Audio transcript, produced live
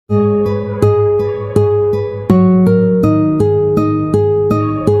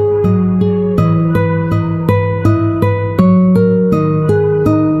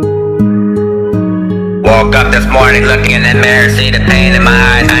this morning, looking in the mirror, see the pain in my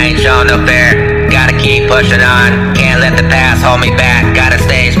eyes. I ain't showing no fear, gotta keep pushing on. Can't let the past hold me back, gotta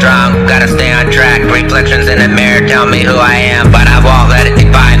stay strong, gotta stay on track. Reflections in the mirror tell me who I am, but I won't let it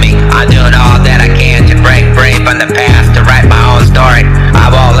define me. I'm doing all that I can to break free from the past, to write my own story. I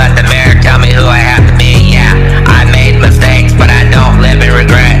won't let the mirror tell me who I have to be. Yeah, I made mistakes, but I don't live in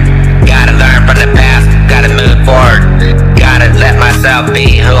regret. Gotta learn from the past, gotta move forward, gotta let myself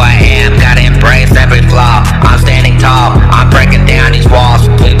be who I am, gotta embrace every flaw. I'm standing tall, I'm breaking down these walls.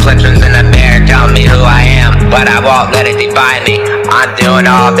 Reflections in the mirror telling me who I am, but I won't let it define me. I'm doing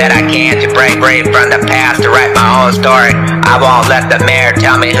all that I can to break free from the past, to write my own story. I won't let the mirror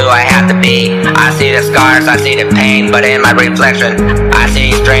tell me who I have to be. I see the scars, I see the pain, but in my reflection I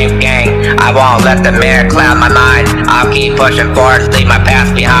see strength gain. I won't let the mirror cloud my mind, I'll keep pushing forward, leave my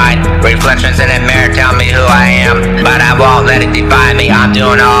past behind. Reflections in the mirror tell me who I am, but I won't let it define me. I'm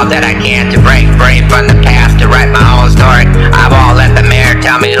doing all that I can to break free from the past, to write my own story. I won't let the mirror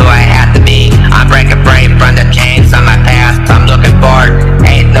tell me who I have to be. I'm breaking free from the chains on my